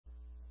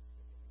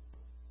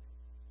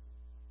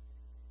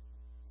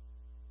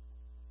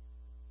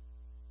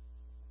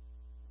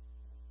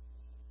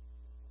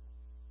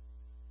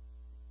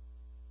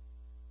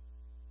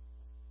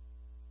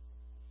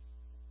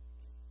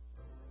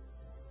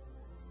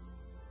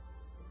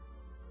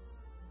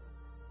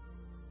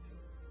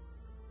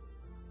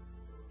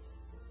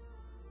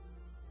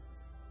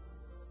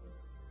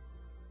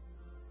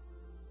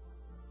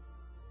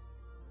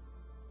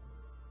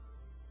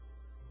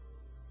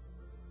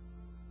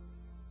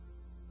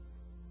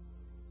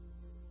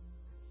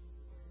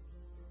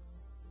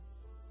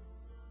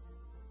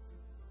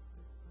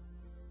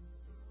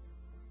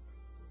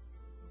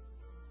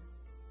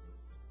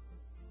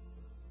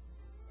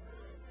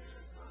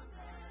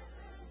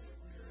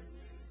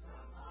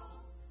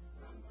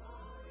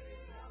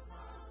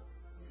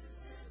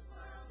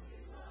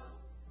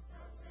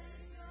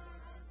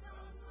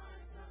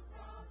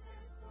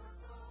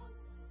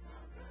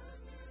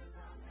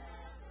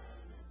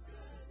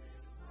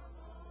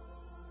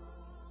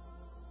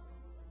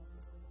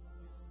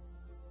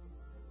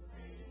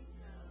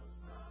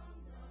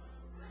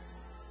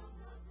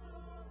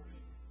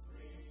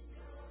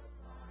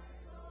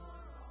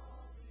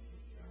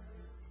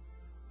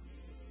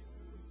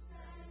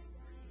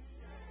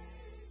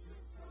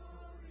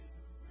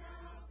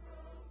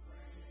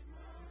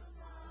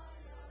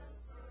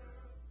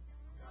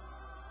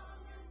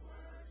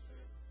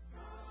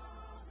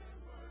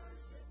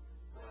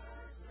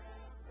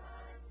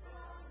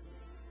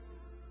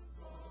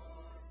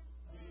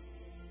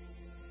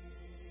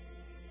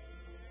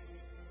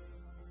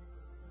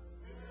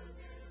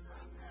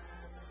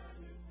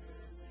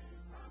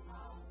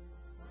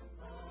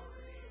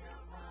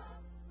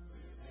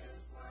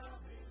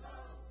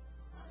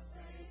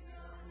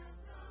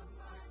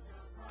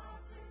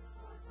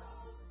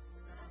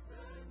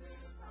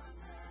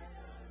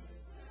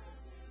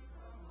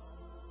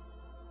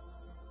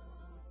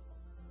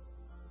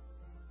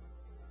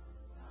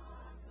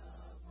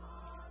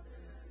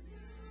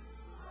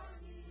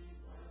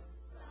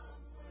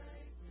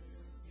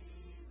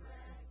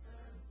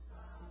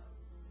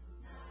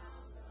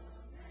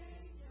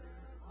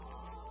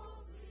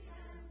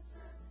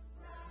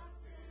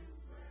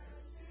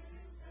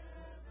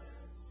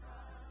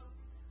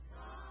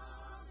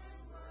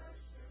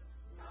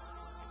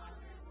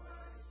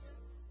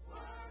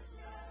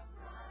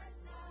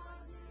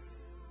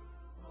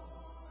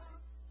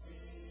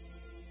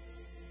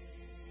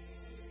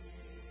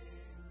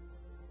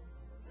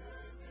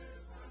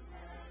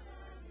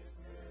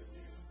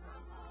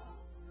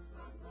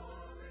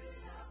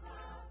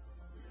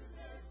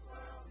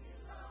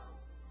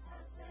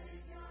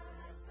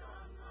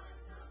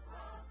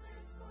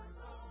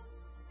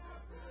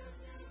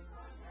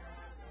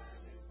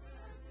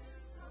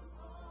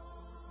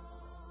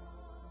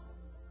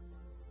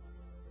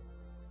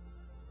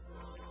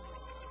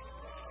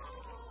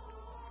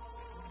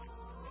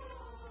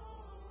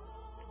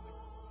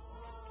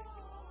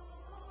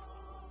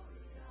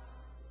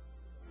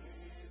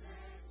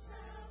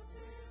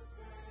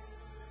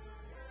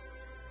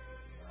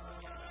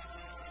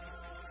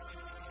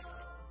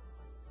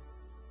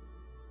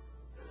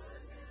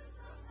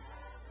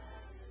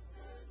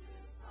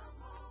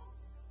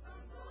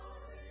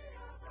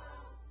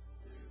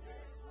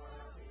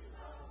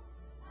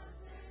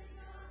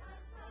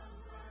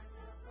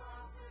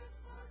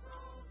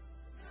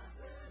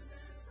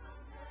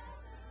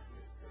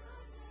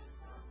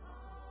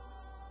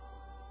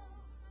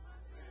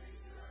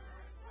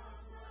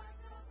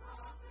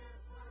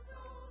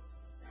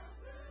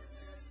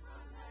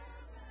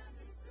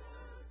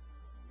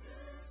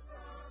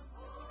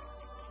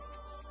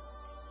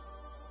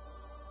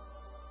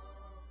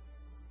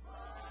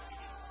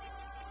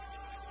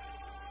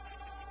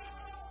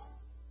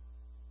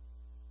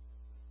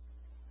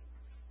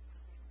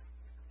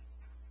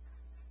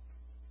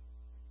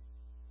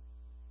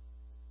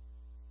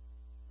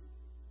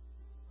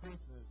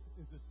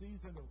is a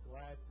season of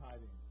glad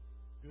tidings,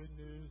 good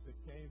news that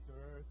came to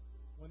earth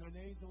when an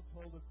angel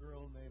told a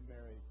girl named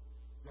Mary,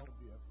 "Don't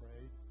be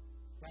afraid.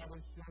 God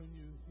has shown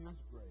you His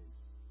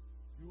grace.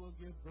 You will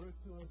give birth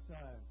to a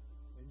son,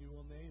 and you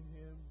will name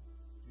him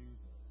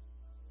Jesus."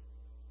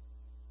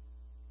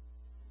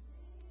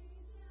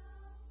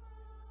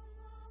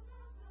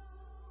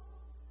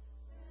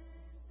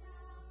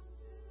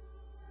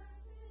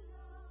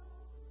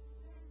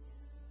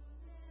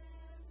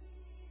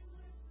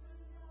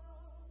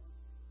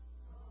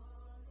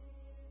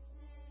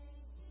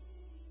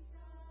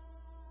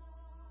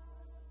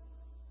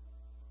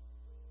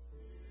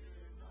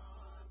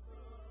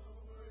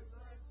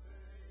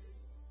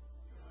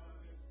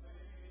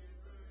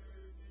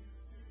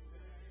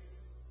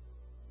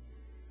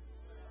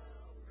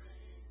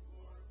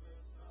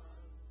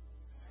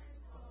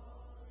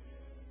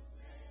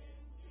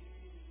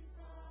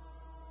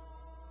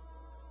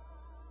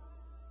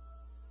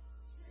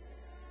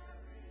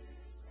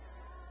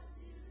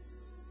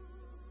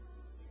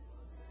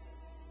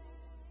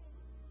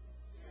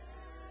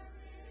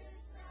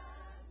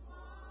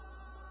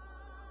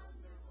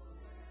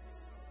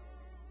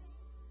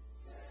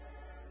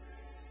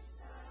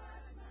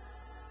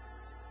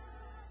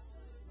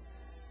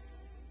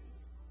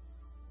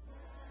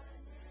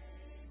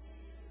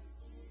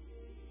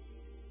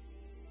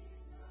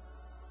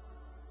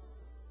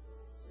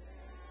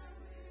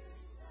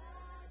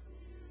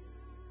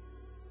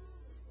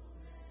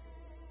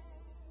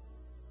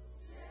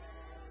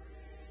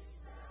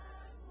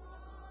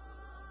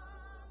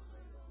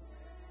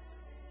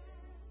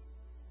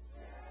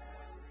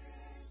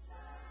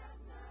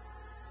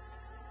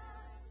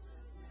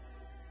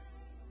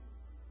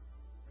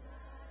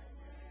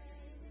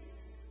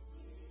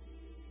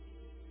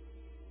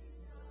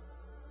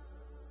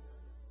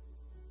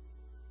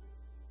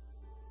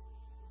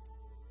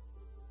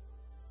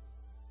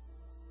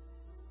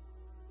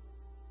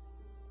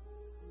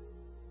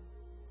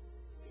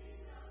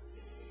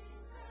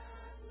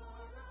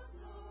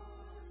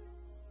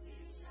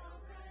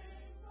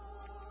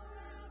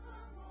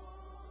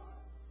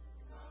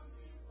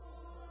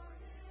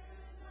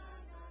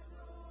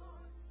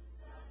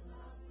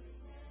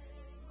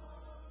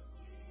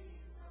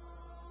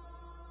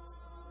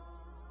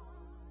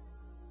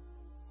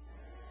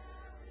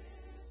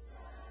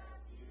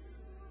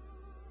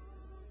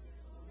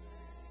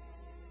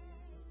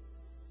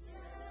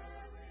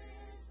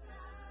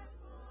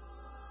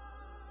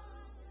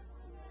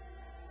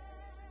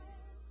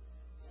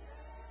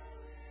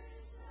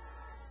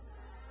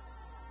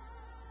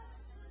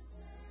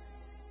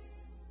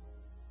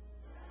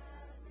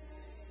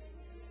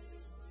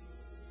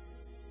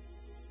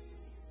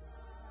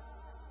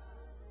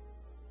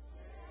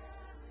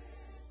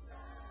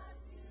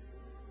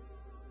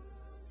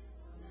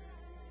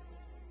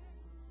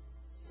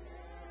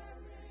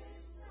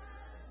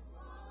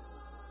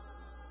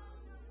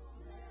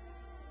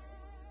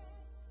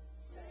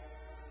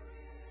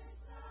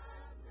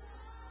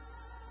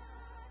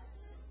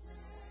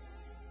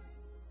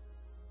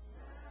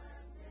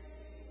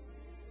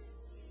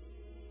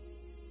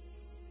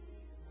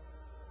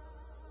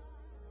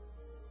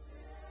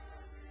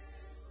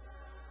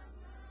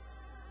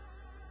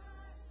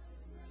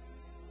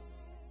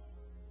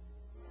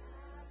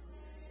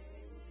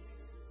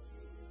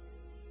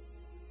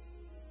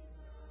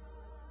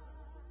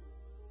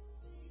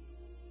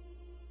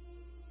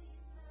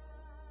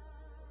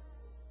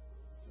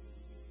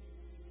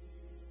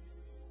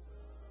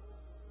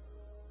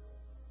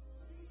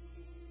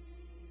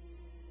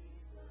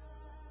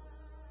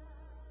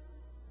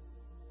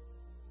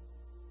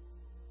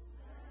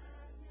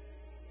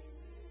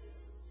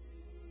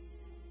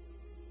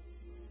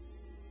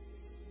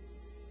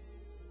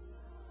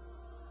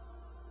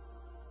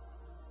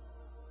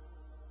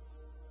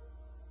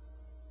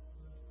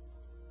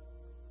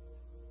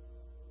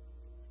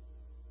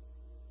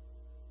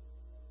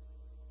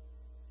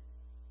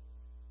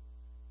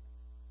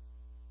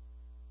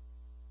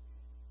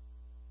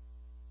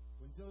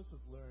 When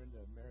Joseph learned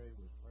that Mary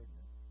was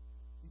pregnant,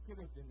 he could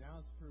have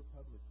denounced her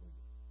publicly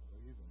or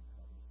even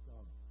had her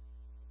stoned.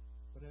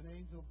 But an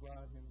angel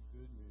brought him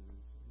good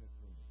news in a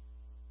dream.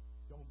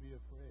 "Don't be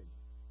afraid.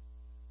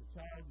 The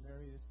child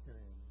Mary is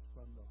carrying is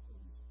from the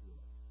Holy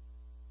Spirit.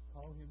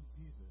 Call him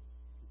Jesus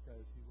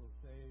because he will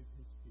save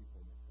his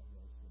people from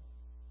their sins."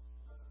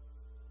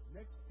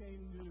 Next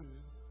came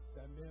news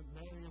that meant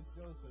Mary and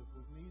Joseph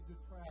would need to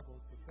travel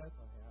to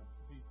Bethlehem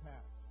to be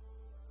taxed.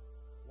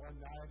 One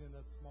night in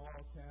a small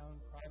town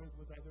crowded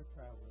with other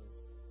travelers,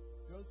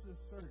 Joseph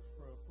searched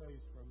for a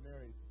place for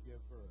Mary to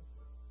give birth,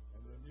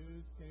 and the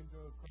news came to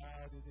a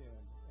crowded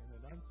inn and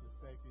an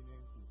unsuspecting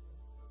innkeeper.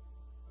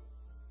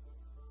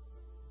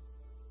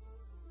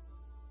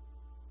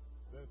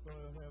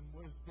 Bethlehem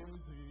was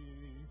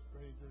busy,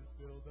 strangers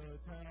filled the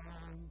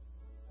town.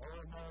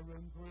 All my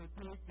rooms were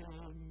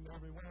taken,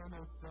 everyone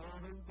had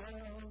settled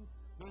down.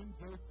 Then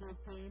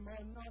Joseph came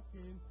on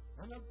knocking,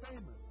 and I'm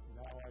famous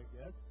now, I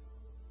guess.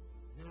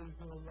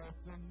 Here's a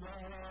lesson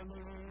that I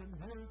learned,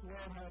 here's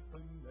what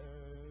happened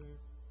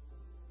next.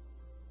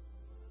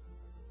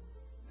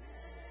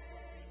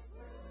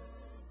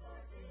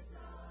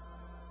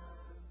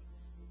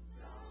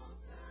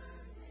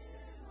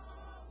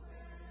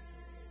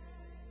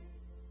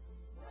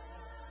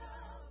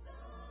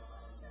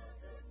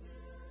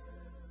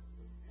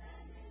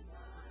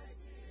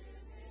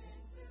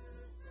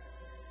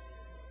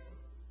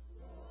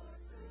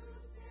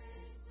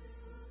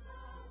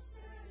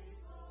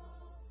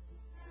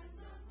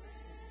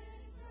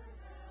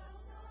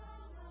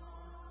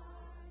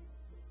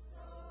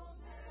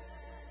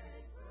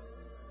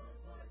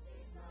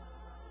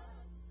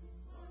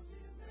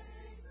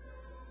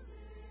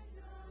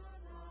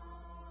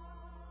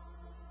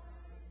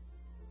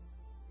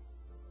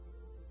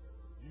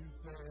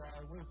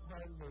 I was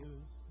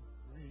heartless,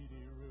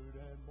 greedy, rude,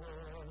 and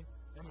more.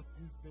 And if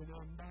you've been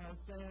in my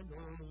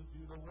sandals,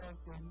 you'd have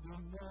welcomed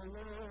in the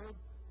Lord.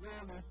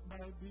 Well, this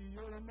might be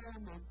your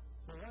moment,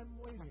 so I'm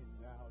waiting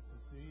now to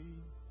see.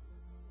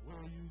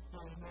 Will you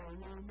say no,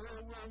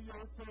 or will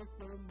your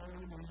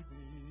testimony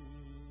be?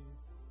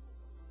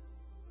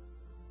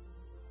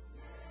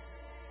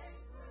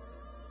 Make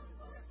room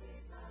for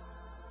Jesus.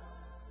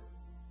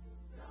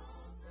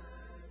 Don't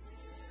turn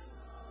him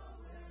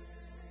away.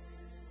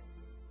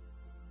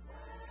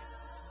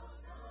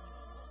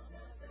 Welcome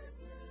the good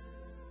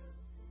news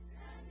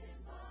and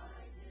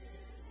invite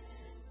him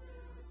in to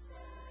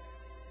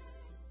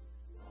stay.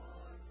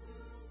 For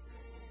truth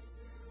came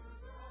to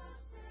the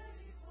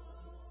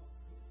stable,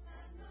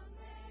 and the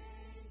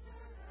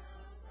manger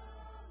held the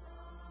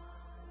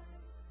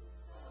light.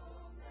 So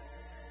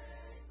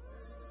make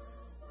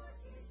room for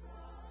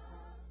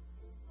Jesus.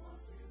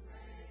 Won't you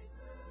make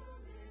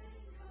room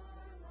in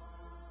your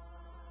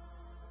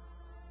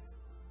life?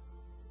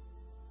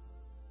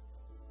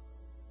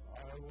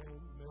 I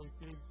won't make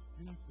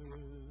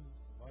excuses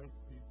like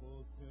people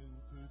tend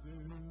to do.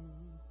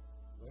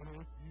 But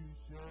if you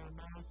share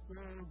my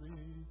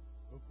story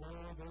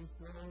before the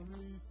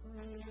story's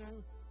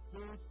through,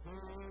 just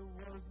say it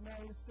was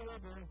my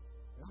stable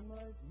and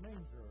my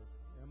manger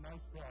and my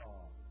straw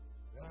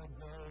that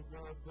held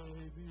the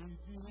baby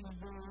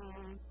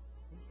Jesus.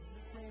 He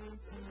came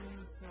to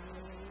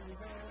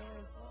save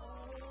us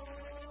all.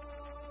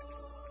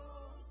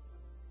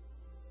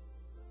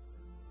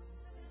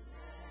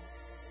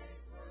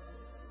 Make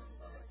room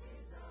for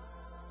Jesus.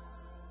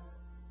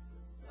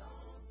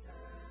 Don't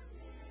turn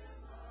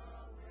him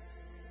away.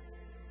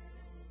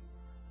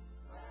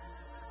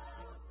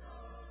 Welcome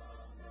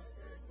the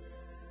good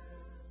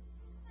news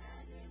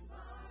and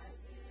invite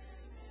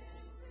him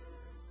in to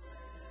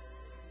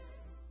stay.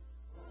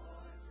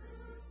 For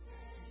truth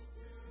came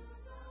to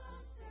the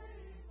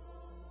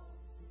stable,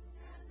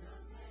 and the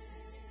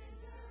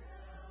manger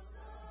held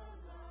the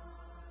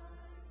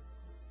light.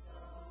 So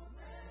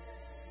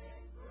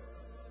make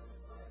room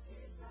for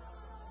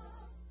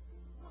Jesus.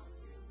 Won't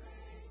you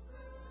make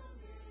room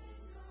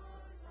in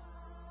your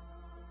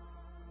life?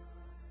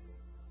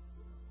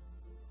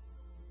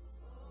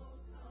 Oh,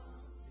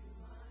 come to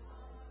my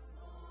heart,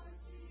 Lord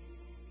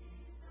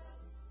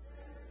Jesus.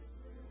 There's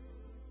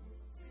room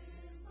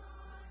in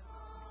my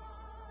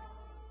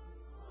heart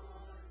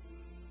for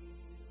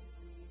thee.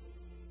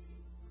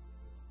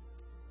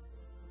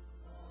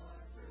 For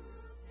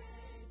truth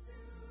came to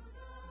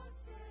the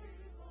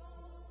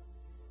stable,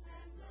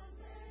 and the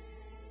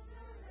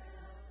manger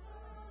held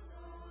the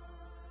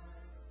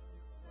light.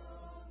 So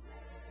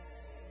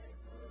make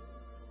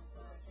room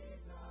for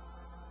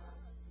Jesus.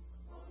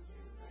 Won't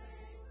you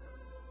make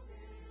room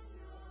in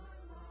your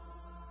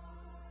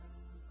life?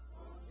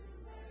 Won't you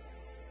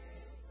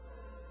make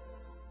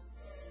room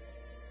in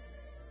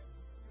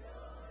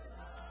your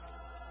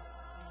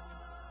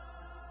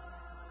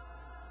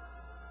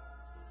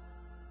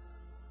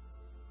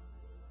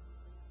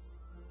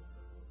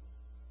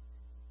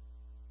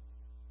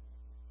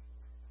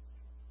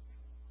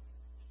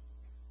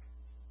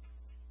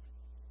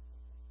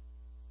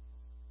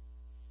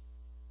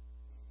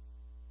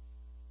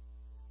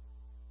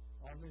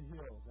On the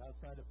hills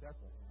outside of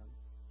Bethlehem,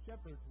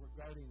 shepherds were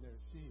guarding their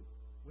sheep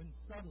when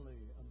suddenly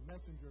a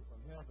messenger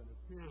from heaven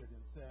appeared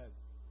and said,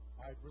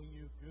 I bring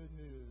you good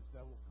news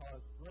that will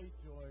cause great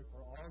joy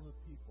for all the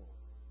people.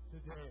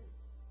 Today,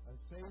 a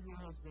Savior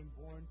has been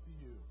born to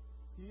you.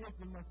 He is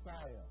the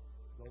Messiah,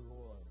 the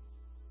Lord.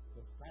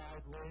 The sky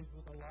blazed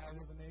with the light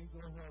of an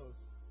angel host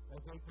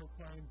as they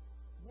proclaimed,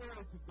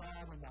 Glory to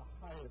God in the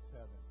highest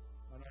heaven,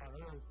 and on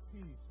earth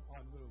peace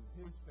on whom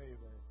his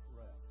favor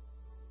rests.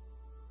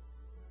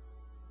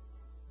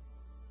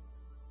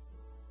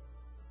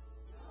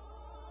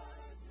 Joy,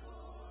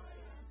 joy,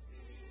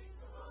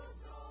 unspeakable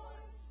joy.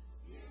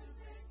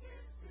 Music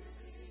is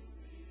filling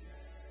the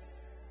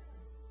air.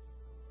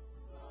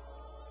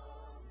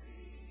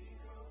 Glory,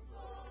 oh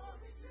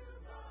glory to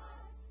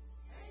God.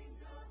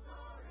 Angels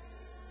are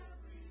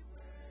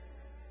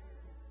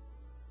everywhere.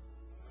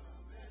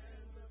 Come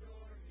and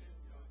adore him,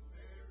 young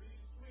Mary,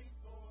 sweet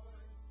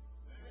boy.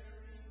 There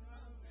in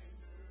the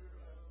manger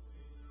a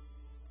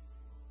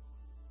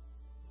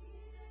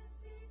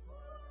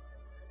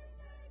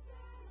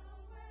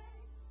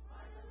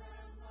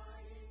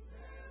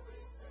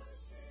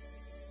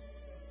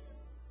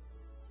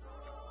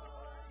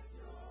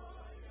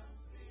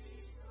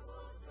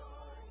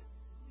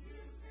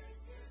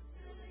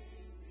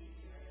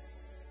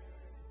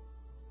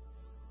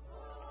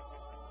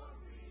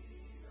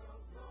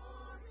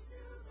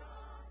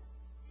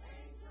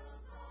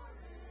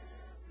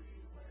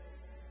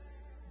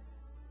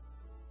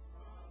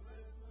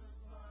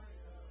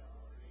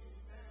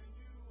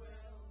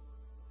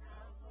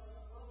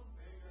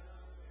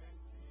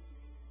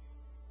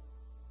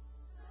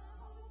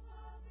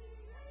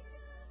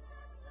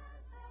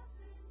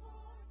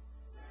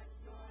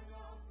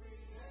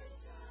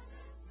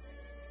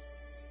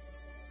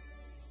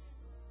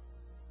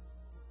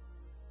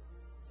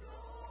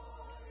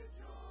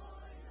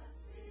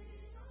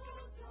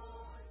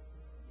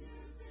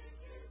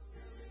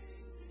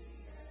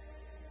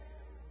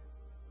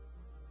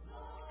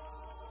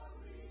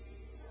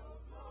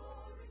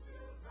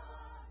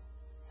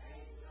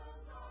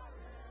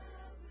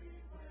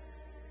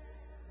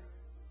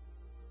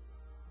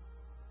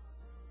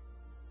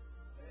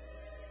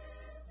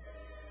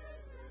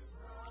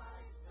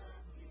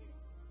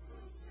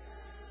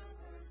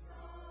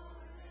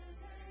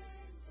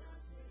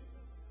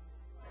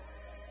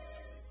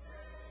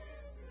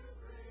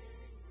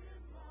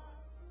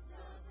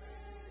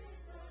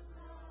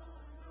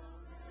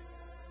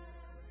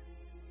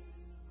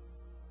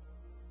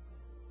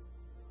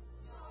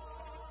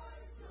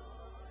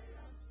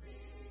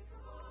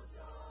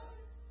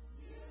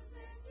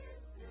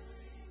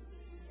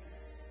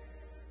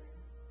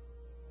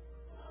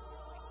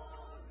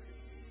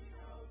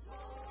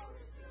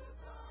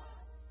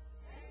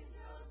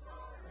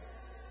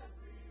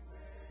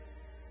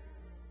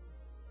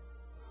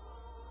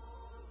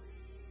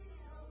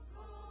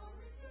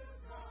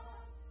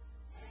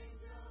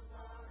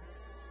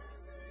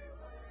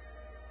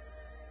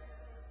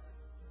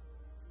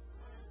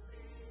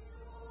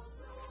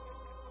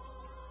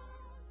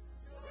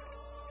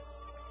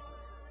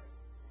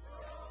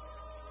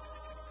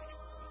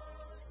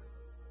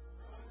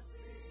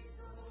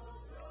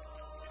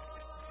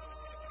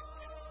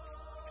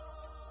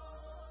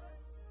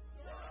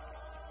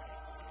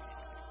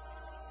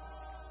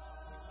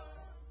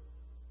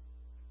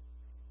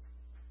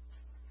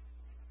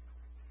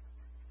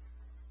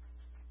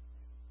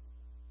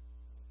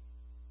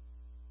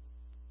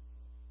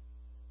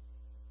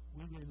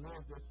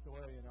relive this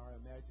story in our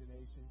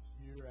imaginations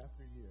year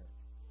after year.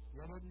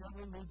 Yet it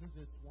never loses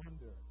its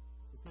wonder,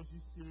 because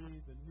you see,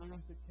 the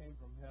news that came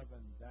from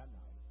heaven that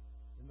night,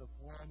 in the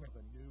form of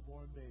a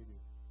newborn baby,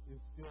 is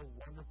still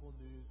wonderful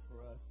news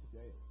for us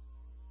today.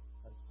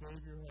 A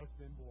Savior has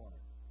been born.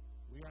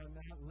 We are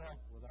not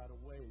left without a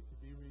way to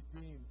be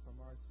redeemed from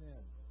our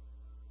sins.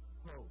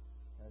 Hope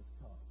has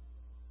come.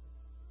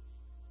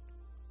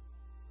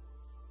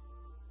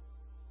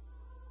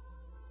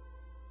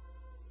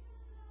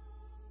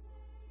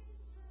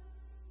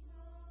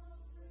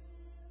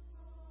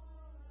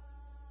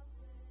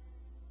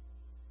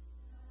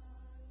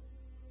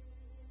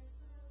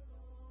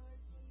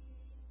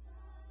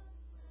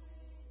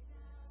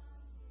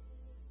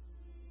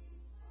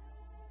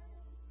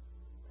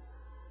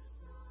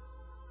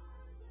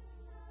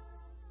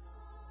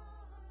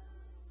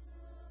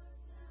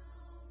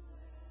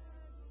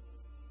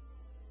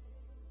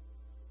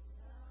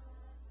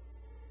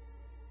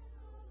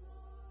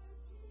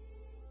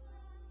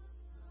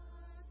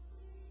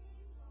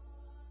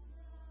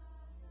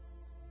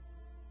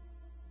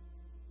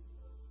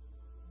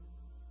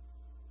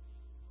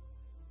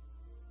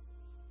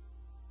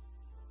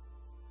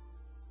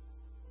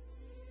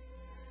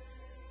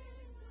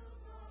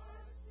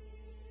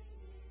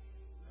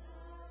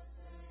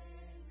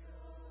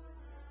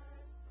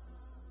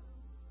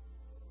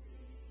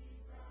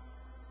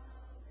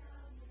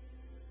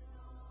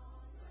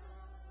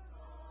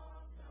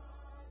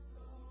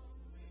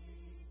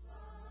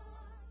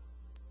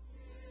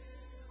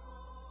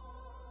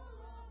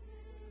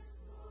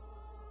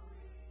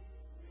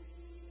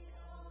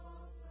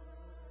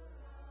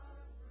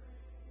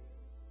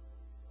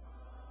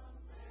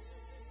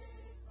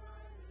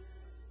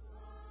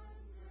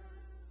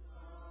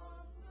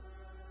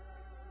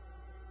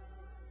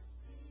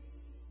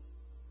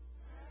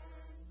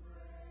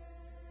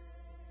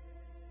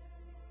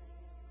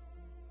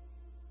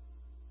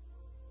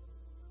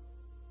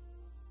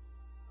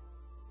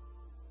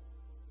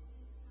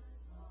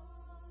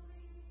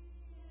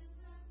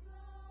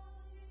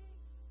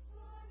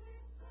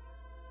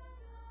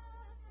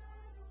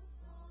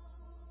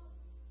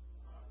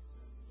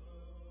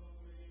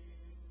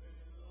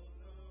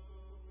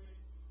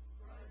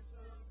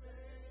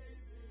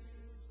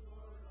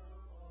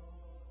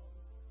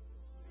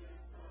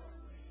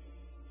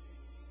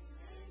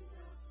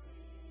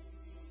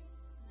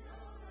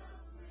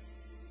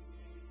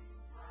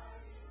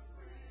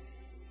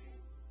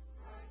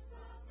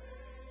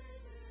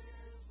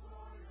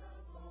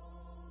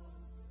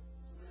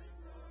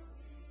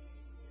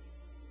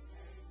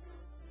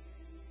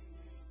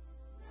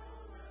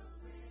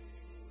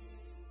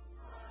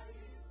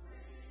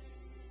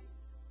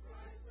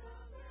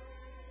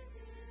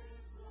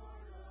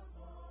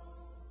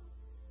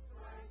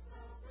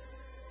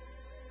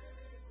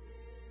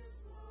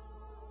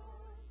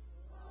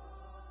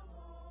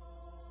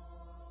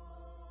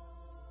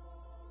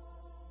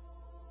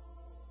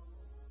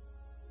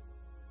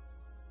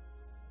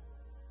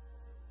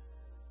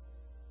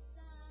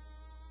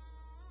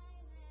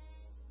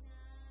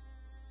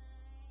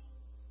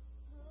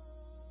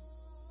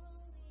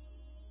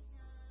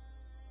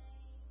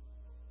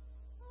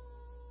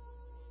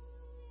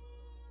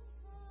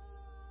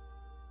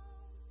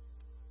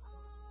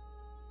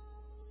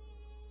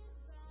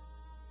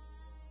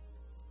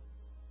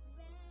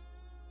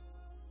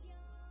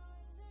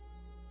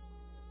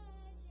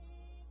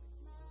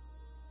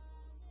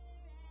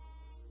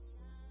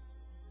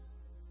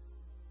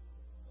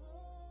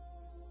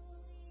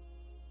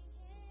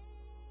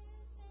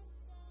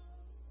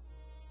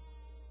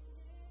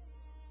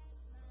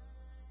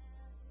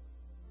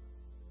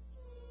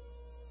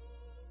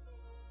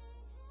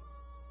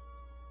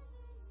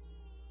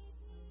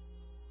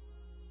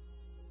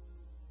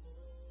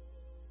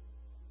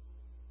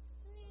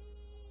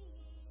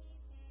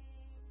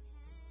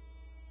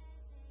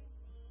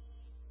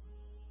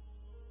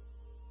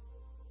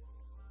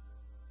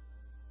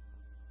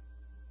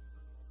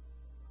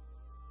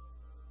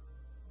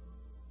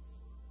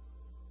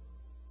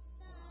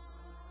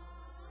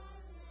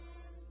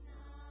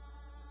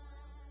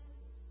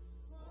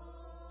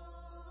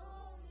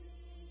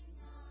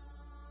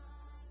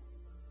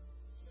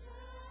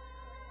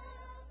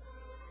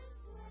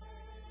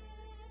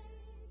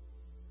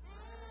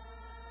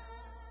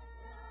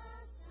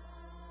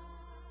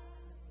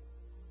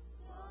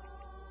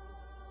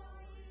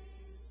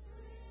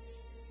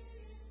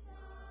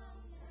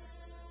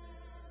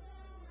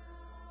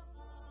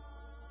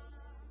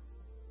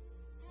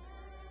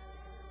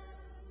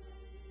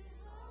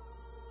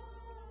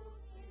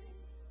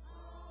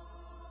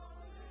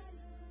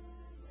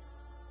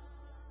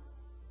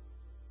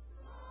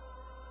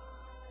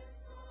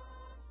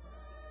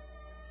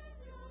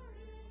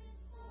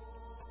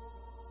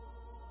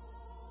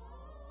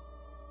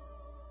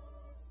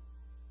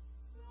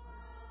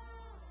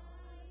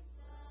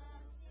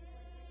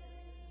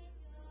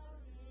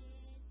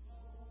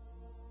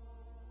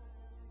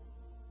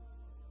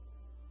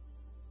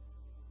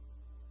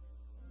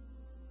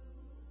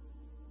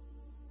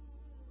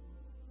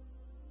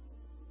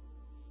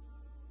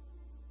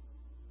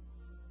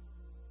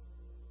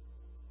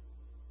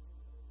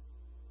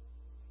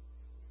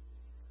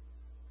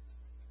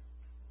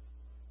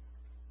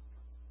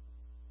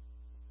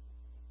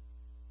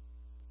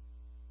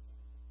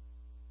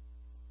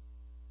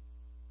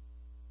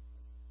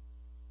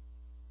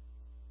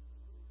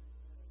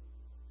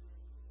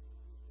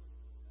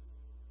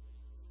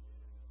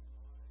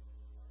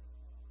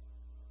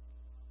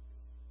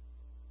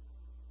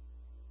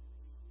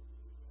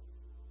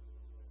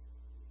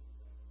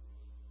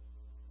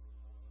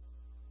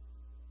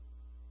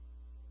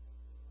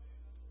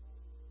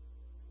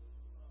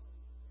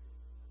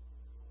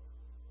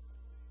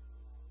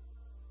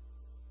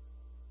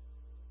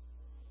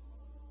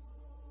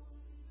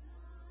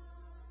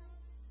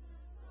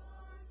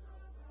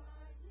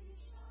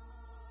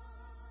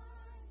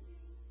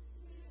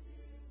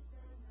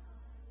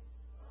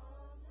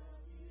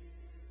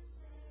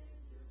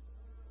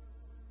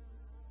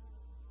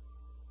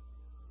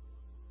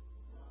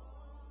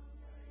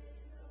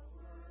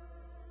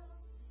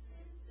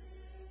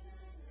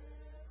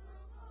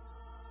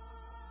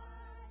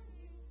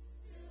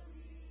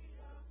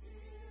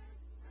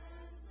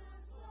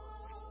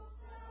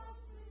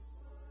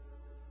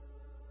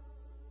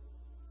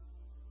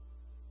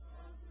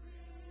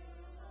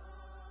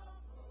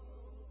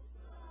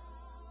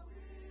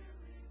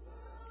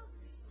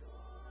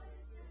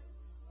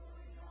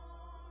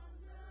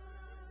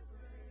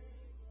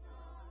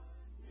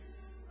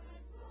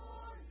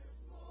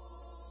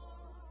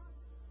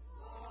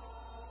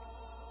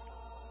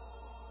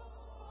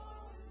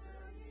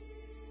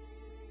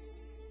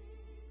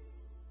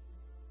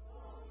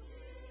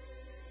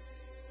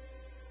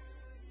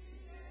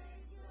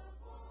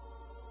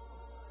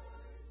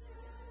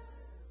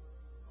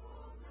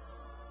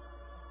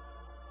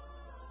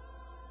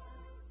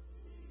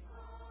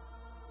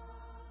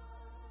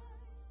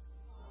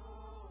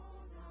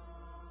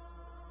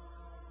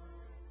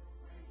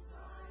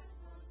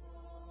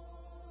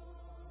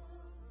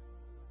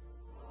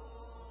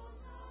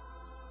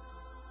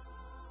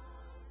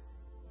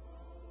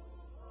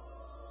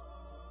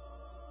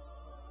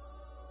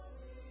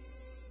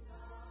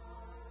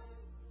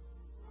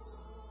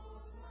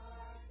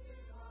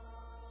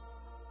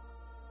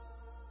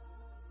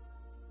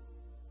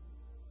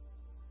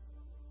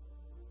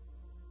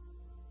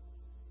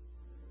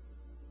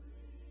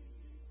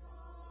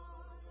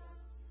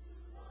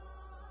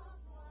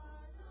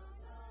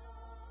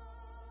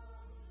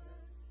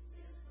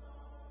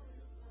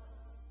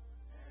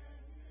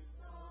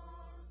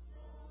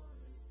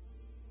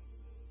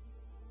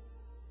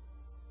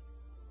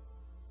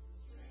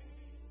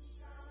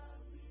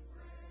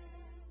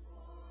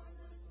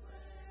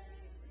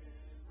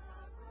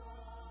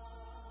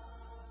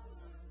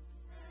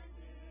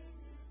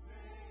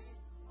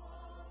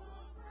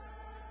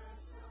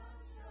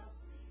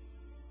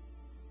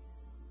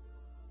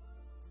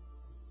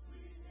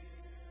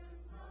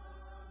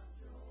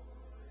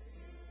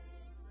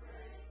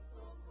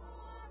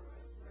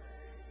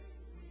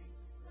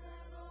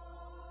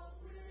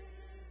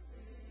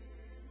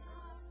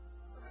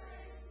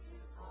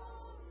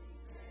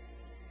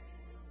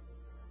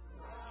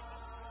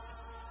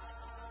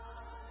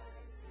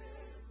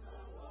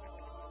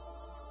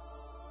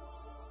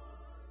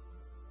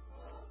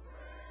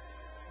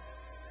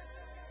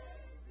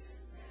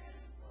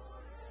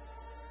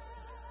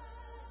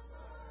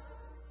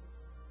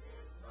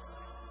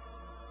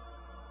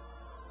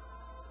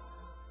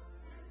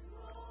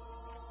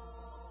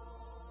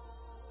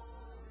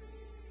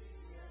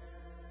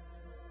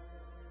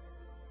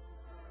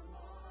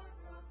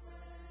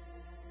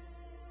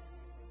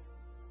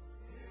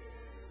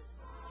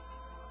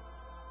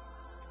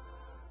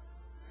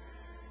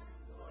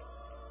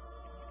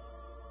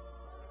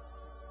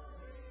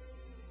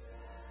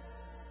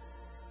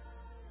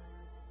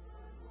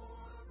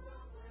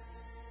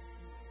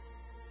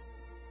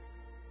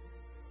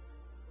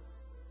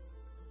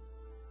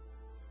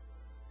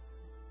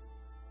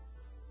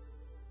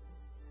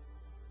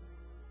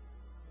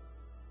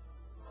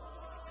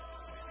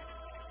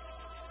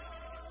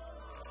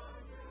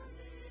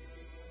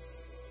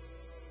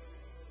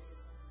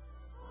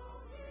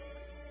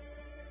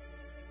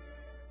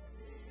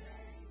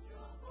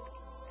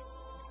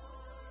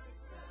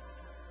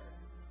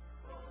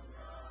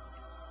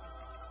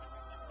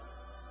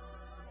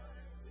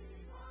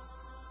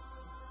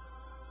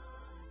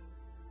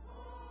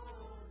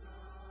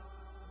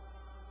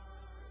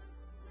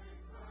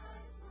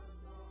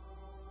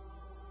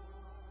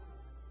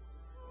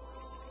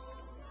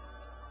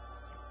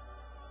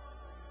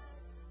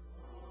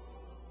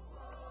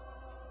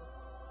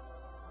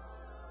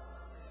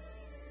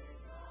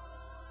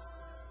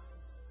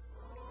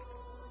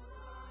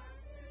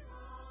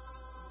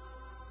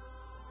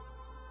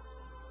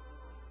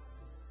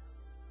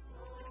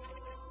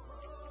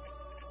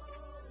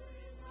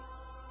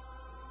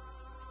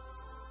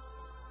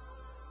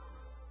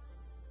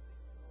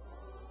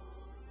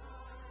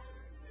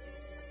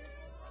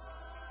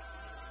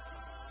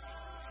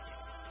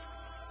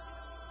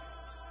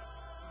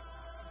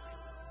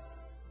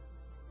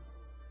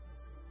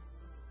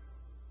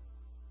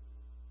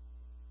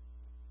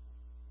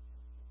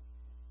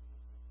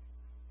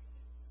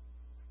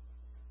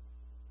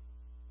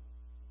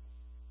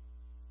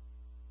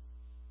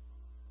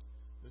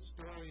 The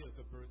story of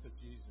the birth of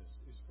Jesus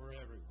is for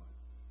everyone.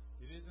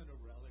 It isn't a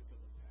relic of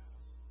the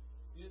past.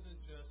 It isn't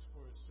just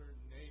for a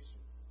certain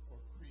nation or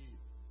creed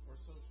or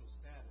social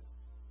status.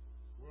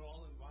 We're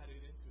all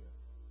invited into it.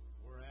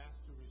 We're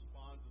asked to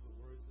respond to the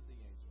words of the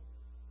angel.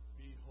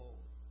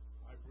 Behold,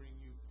 I bring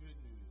you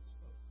good news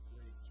of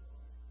great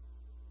joy.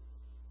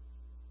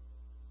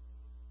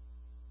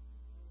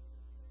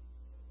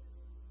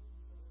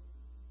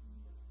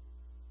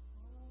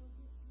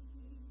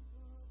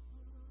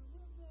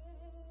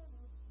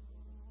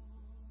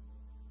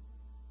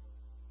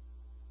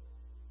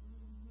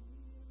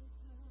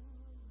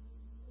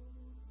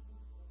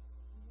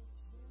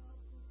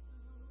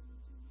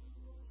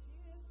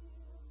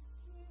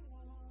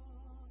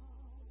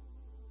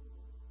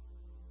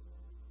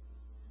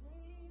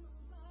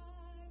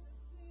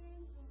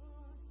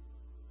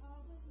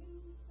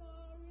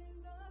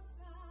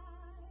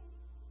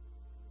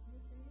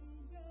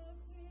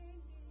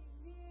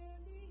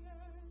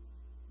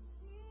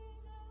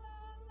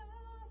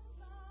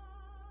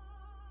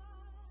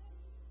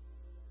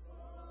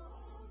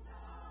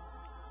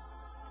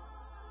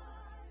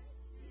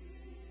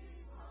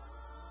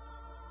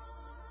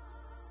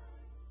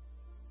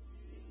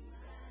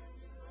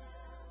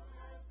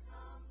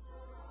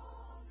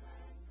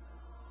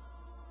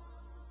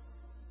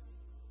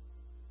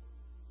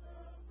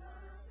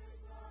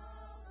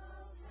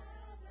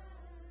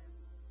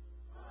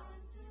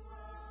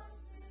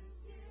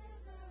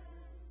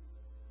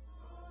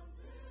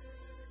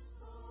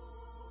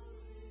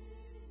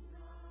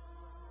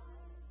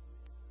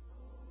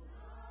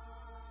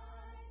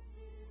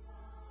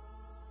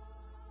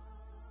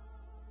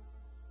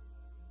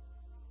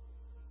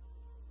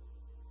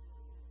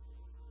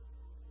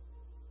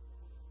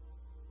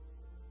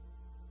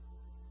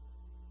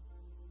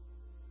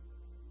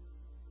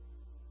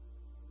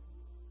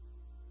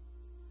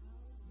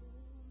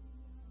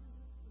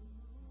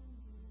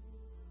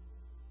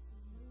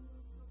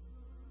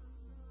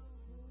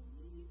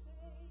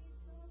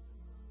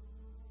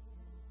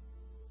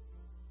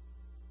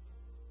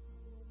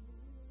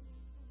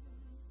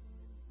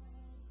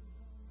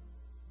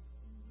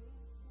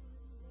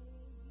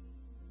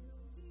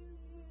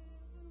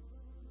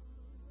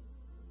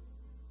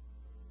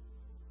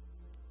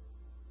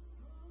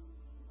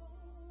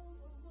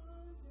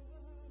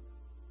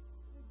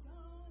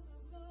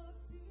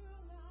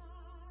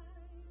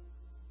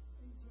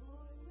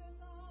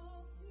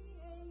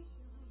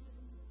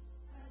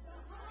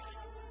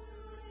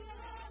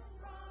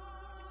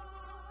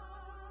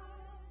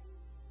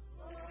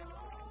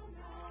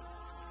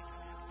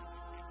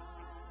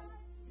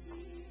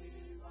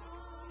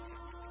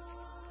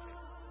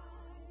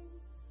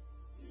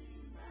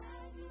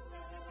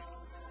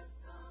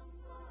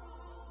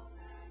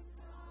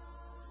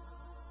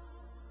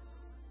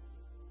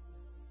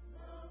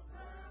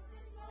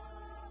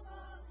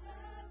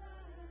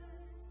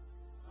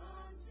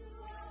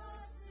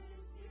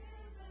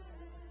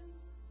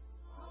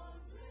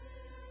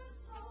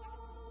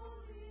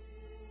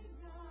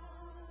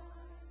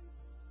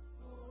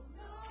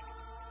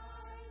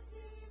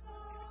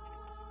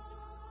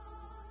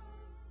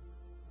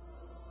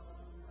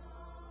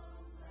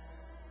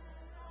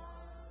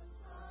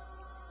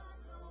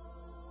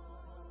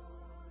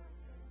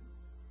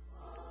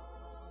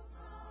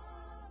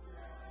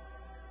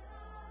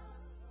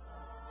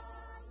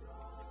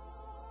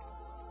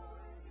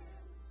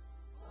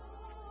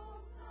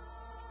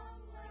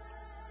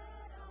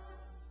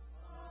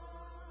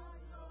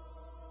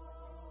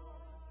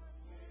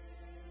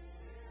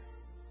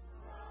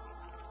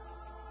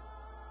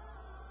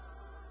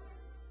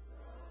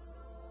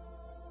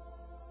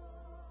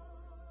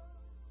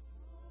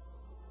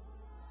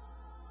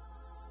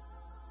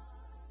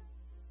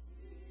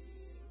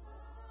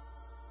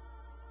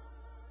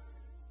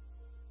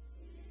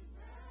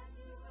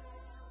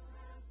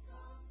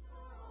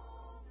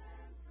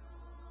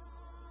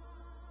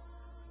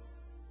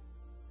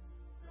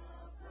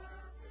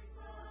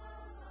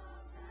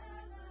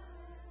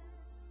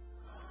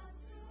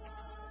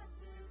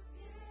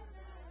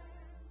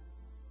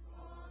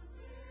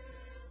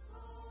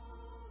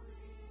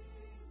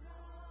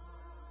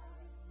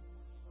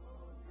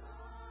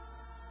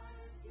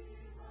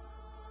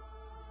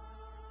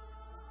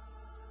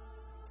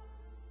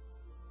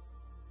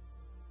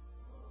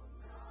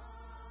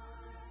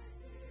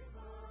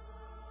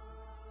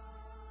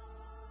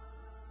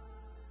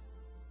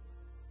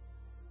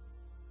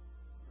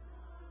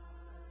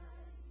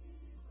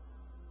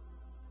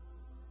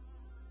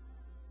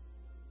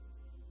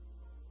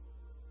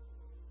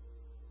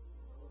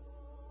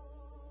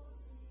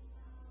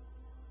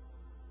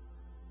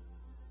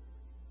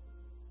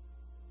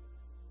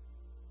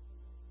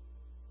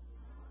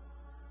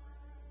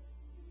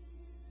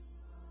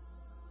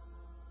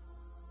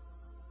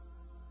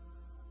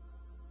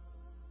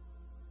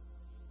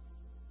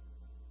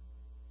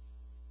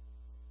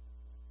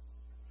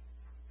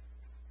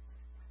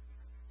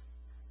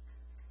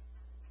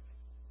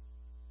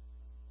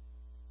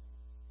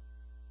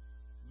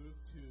 Luke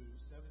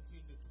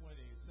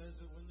 2:17-20, it says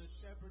that when the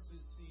shepherds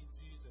had seen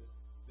Jesus,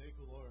 they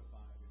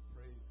glorified and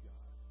praised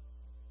God.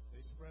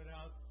 They spread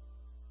out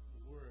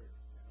the word,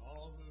 and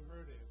all who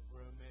heard it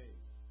were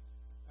amazed.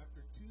 After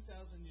 2,000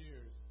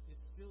 years,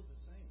 it's still the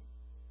same.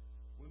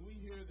 When we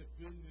hear the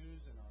good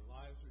news and our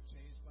lives are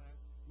changed by it,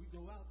 we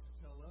go out to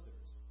tell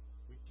others.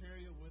 We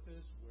carry it with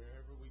us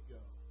wherever we go.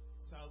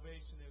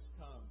 Salvation has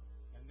come,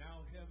 and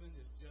now heaven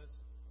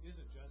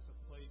isn't just a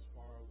place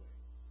far away.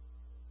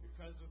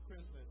 Because of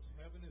Christmas,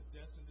 heaven is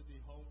destined to be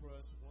home for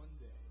us one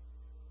day.